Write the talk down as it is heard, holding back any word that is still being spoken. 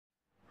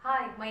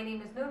my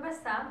name is Noor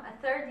Bassam, a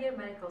third-year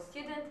medical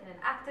student and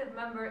an active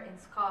member in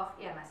SCOF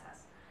EMSS.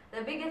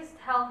 The biggest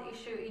health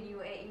issue in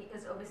UAE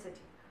is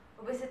obesity.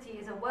 Obesity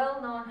is a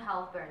well-known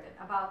health burden.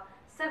 About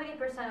 70%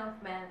 of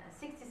men and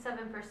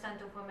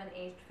 67% of women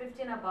aged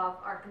 50 and above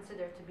are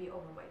considered to be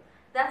overweight.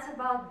 That's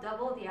about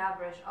double the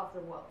average of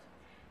the world.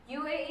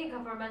 UAE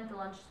government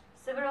launched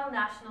several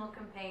national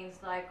campaigns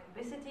like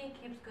Obesity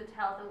Keeps Good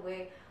Health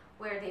Away,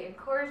 where they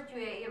encouraged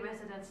UAE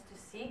residents to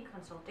seek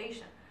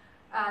consultation.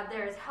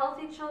 There is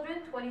Healthy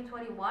Children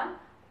 2021,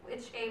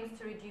 which aims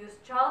to reduce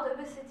child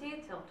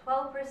obesity till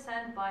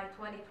 12% by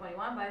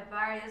 2021 by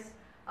various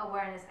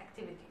awareness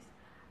activities.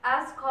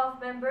 As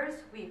COF members,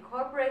 we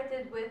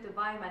cooperated with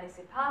Dubai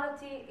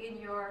municipality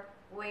in Your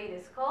Weight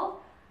is called,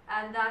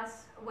 and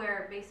that's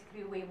where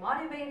basically we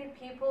motivated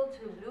people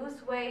to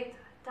lose weight,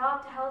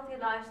 adopt a healthy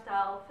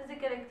lifestyle,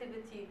 physical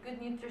activity,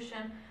 good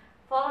nutrition,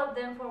 followed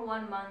them for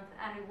 1 month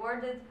and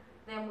rewarded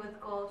them with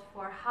gold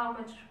for how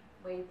much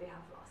weight they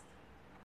have